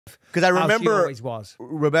Because I remember always was.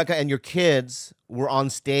 Rebecca and your kids were on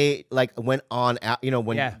stage, like went on,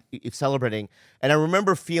 when celebrating. And I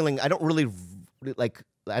remember feeling, I don't really like,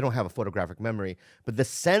 I don't have a photographic memory, but the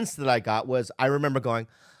sense that I got was, I remember going,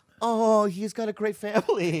 oh, he's got a great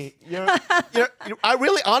family. I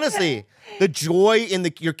really, honestly, the joy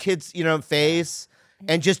in your kids, face,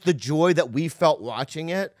 and just the joy that we felt watching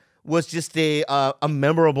it was just a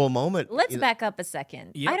memorable moment. Let's back up a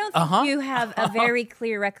second. Yep. I don't think you have a very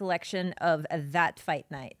clear recollection of that fight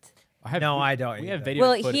night. I don't. We have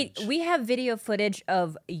video footage. We have video footage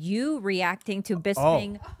of you reacting to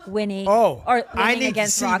Bisping winning. I need to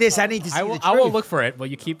see this. I need to see the truth. I will look for it. Well,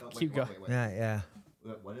 you keep going. Yeah.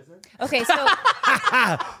 What is it? Okay, so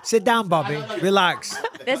sit down, Bobby. Relax.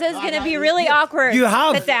 This is going to be really awkward. You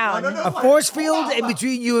have sit down. a force field in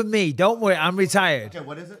between you and me. Don't worry, I'm retired. Okay,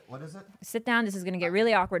 what is it? Sit down. This is going to get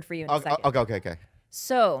really awkward for you in a second. Okay.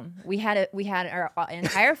 So we had our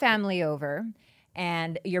entire family over,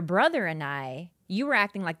 and your brother and I. You were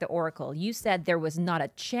acting like the Oracle. You said there was not a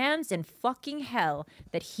chance in fucking hell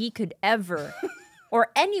that he could ever, or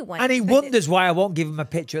anyone. And he wonders why I won't give him a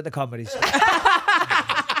picture at the comedy show.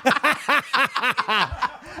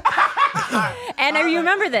 And I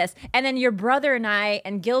remember this. And then your brother and I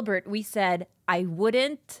and Gilbert, we said, I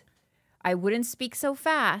wouldn't speak so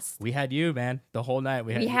fast. We had you, man, the whole night.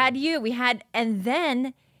 We had you. And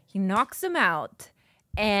then he knocks him out,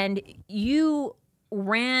 and you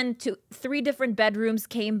ran to 3 different bedrooms,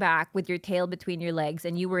 came back with your tail between your legs,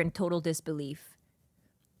 and you were in total disbelief.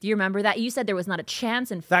 Do you remember that? You said there was not a chance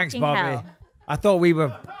in Thanks, fucking Bobby. hell. I thought we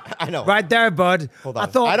were right there, bud. Hold on. I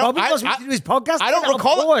thought Bobby was to do his podcast. I don't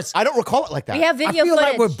recall it. I don't recall it like that. We have video I feel footage.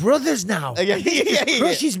 like we're brothers now. Yeah. It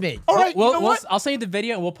crushes me. All right, I'll send you the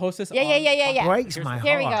video and we'll post this. Yeah. Breaks my heart.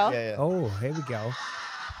 Here we go. Yeah. Oh, here we go.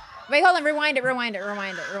 Wait, hold on. Rewind it.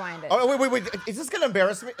 Oh, wait. Is this going to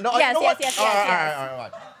embarrass me? No, Yes, you know what? yes. All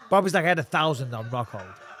right. Bobby's like, I had 1,000 on Rockhold.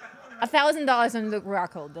 $1,000 on Luke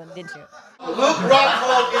Rockhold, didn't you? Luke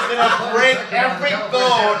Rockhold is going to break every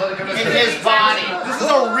bone in his body. This is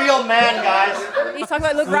a real man, guys. He's talking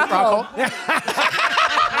about Luke Rockhold.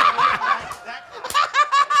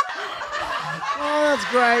 Oh, that's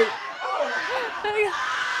great.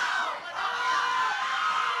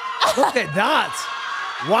 Look at that.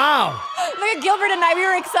 Wow. Look at Gilbert and I. We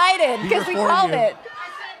were excited because we called it.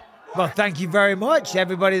 Well, thank you very much,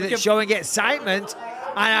 everybody that's showing excitement.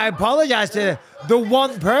 And I apologize to the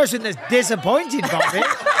one person that's disappointed, Bobby.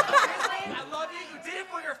 I love you. You did it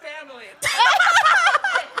for your family.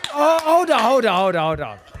 Oh, hold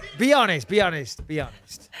on. Be honest.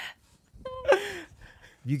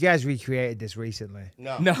 You guys recreated this recently.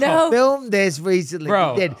 No. Filmed this recently.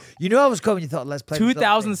 Bro. You did. You knew I was coming. You thought, let's play.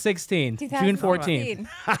 2016, June 14th.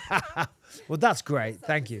 Well, that's great.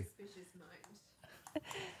 Thank you.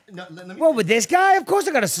 No, let me Well, with this guy, of course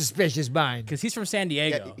I got a suspicious mind. Because he's from San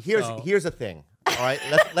Diego. Here's the thing. All right,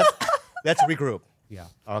 let's regroup. Yeah.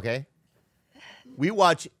 Okay. We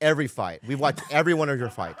watch every fight. We watch every one of your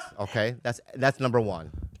fights. Okay, that's number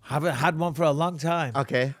one. Haven't had one for a long time.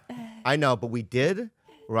 Okay, I know, but we did,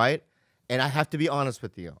 right? And I have to be honest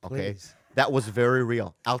with you. Okay, Please. That was very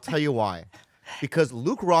real. I'll tell you why. Because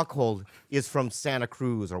Luke Rockhold is from Santa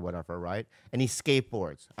Cruz or whatever, right? And he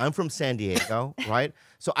skateboards. I'm from San Diego, right?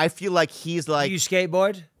 So I feel like he's like... You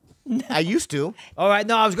skateboard? I used to. All right,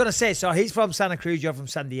 no, I was going to say, so he's from Santa Cruz, you're from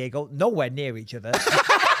San Diego, nowhere near each other.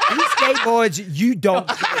 He skateboards, you don't.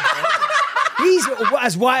 He's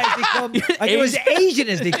as white as they come, and you're as Asian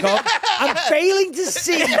as they come. I'm failing to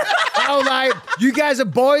see how, like, you guys are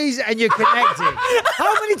boys and you're connected.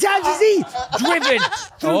 How many times has he driven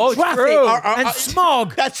through traffic and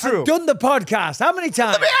smog? That's true. And done the podcast? How many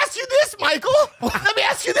times? Let me ask you this, Michael. Let me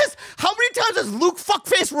ask you this. How many times has Luke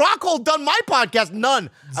Fuckface Rockhold done my podcast?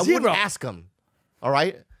 None. I Zero. wouldn't ask him. All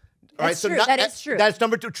right? All right. That's true. That is true. That's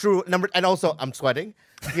number two. True. And also, I'm sweating.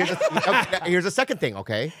 Here's a second thing,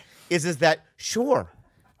 okay? Is that, sure,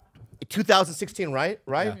 2016, right?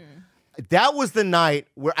 Yeah. That was the night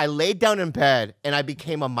where I laid down in bed and I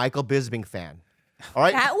became a Michael Bisping fan. All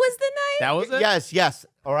right? That was the night? That was it? Yes.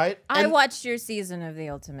 All right? I watched your season of The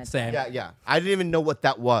Ultimate. Same. Yeah. I didn't even know what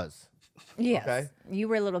that was. Yes. Okay. You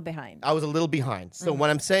were a little behind. I was a little behind. So what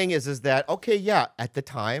I'm saying is that, okay, yeah, at the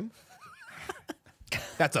time.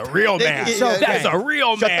 That's a real man. Yeah, That's a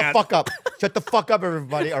real Shut man. the fuck up. Shut the fuck up,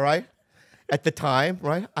 everybody, all right? At the time,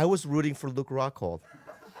 right, I was rooting for Luke Rockhold.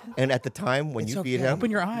 And at the time, when you beat him.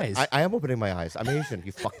 Open your eyes. I am opening my eyes. I'm Asian,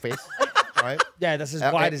 you fuckface. All right? Yeah, that's as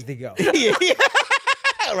wide as they go. Yeah.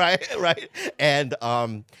 Right. And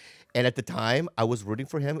at the time, I was rooting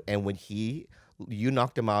for him. And when he you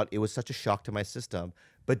knocked him out. It was such a shock to my system.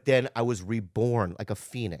 But then I was reborn like a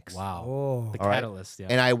phoenix. Wow. Oh. The All right? catalyst. Yeah.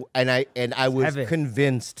 And I was heavy.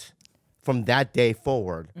 convinced from that day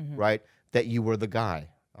forward, right, that you were the guy.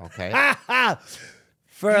 Okay.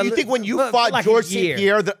 Do you think when you fought like George a St. year.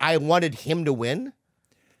 Pierre that I wanted him to win?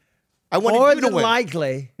 I wanted More you to than win.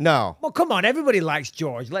 likely. No. Well, come on. Everybody likes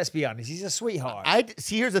George. Let's be honest. He's a sweetheart. I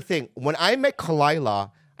see. Here's the thing. When I met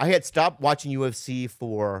Kalila, I had stopped watching UFC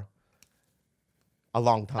for a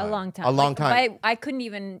long time. A long time. A long Like, time. I couldn't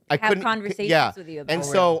even I have couldn't- conversations yeah. with you about And it.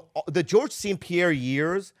 so the George St. Pierre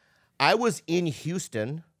years, I was in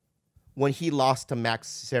Houston when he lost to Matt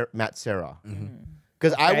Serra.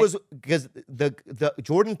 Because because the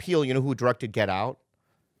Jordan Peele, you know, who directed Get Out.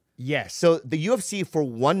 yes. So the UFC for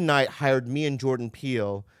one night hired me and Jordan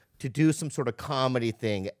Peele to do some sort of comedy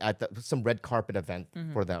thing at some red carpet event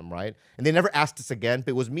for them, right? And they never asked us again, but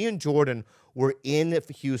it was me and Jordan were in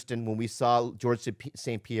Houston when we saw George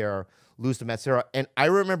St. Pierre lose to Matt Serra. And I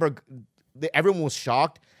remember everyone was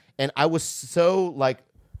shocked, and I was so like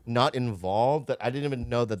not involved that I didn't even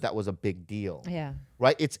know that that was a big deal. Yeah.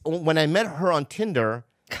 Right? It's when I met her on Tinder.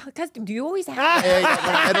 Because do you always have And when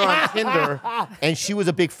I met her on Tinder, and she was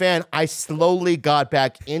a big fan, I slowly got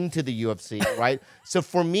back into the UFC, right? So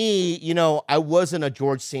for me, you know, I wasn't a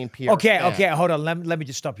George St. Pierre fan. Okay, hold on. Let me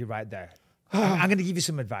just stop you right there. I'm going to give you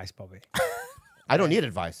some advice, Bobby. I don't need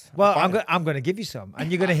advice. Well, I'm going to give you some,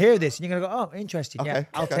 and you're going to hear this, and you're going to go, oh, interesting. Yeah, Okay,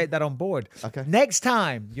 I'll okay. take that on board. Okay. Next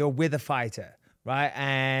time you're with a fighter, right,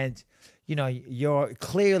 and you know you're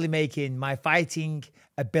clearly making my fighting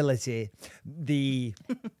ability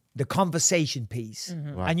the conversation piece,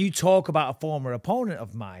 Right. and you talk about a former opponent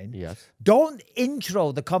of mine. Yes. Don't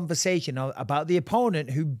intro the conversation about the opponent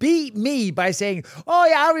who beat me by saying, "Oh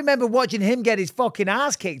yeah, I remember watching him get his fucking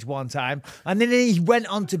ass kicked one time, and then he went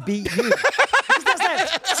on to beat you."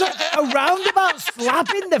 So a roundabout slap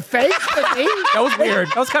in the face for me? That was weird.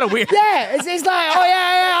 That was kind of weird. Yeah, it's like, oh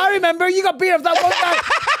yeah, I remember. You got beat up that one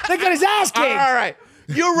guy. They got his ass kicked. All right.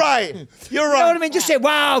 You're right. You're right. You know what I mean? Just say,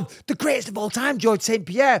 wow, the greatest of all time, George St.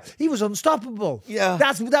 Pierre. He was unstoppable. Yeah.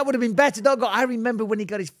 That would have been better. Don't go, I remember when he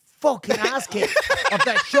got his fucking ass kicked of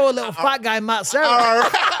that short little fat guy, Matt Serra.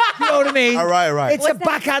 You know what I mean? All right. It's a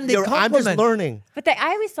backhanded I'm compliment. just learning. But I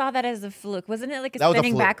always saw that as a fluke. Wasn't it like a That was a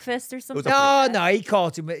spinning fluke. back fist or something? No, he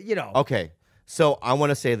caught him, you know, Okay. So I want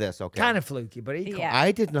to say this, okay? kind of fluky, but he caught Yeah.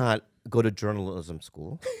 I did not go to journalism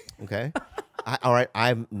school, okay? All right,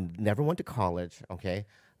 I never went to college, okay?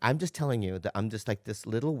 I'm just telling you that I'm just like this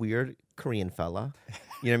little weird Korean fella.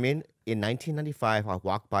 You know what I mean? In 1995, I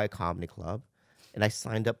walked by a comedy club, and I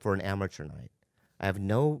signed up for an amateur night. I have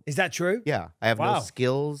no, Is that true? yeah, I have Wow. no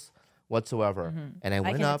skills whatsoever. And I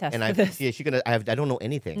went can up, attest and to I, this. yeah, I don't know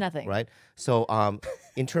anything. Nothing. Right? So,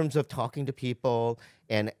 in terms of talking to people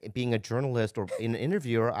and being a journalist or an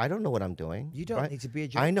interviewer, I don't know what I'm doing. You don't right? need to be a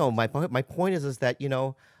I know. My point is that, you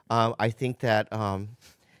know, I think that,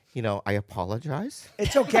 you know, I apologize.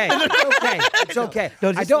 It's okay. It's okay. It's okay. No,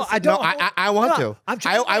 I just don't. listen. I don't. No, I want to. I'm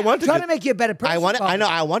trying. I want to trying do- to make you a better person. I want to. I Bobby. know.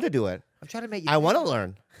 I want to do it. I'm trying to make you. I want to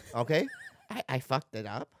learn. Okay. I fucked it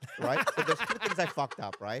up, right? So there's two things I fucked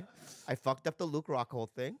up, right? I fucked up the Luke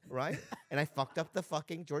Rockhold thing, right? And I fucked up the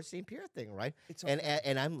fucking George St. Pierre thing, right? It's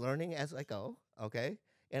And I'm learning as I go, okay?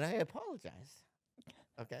 And I apologize,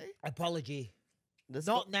 okay? Apology. Let's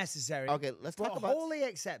Not go- necessary. Okay, let's but talk about wholly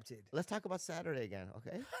accepted. Saturday again,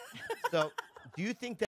 okay? So, do you think that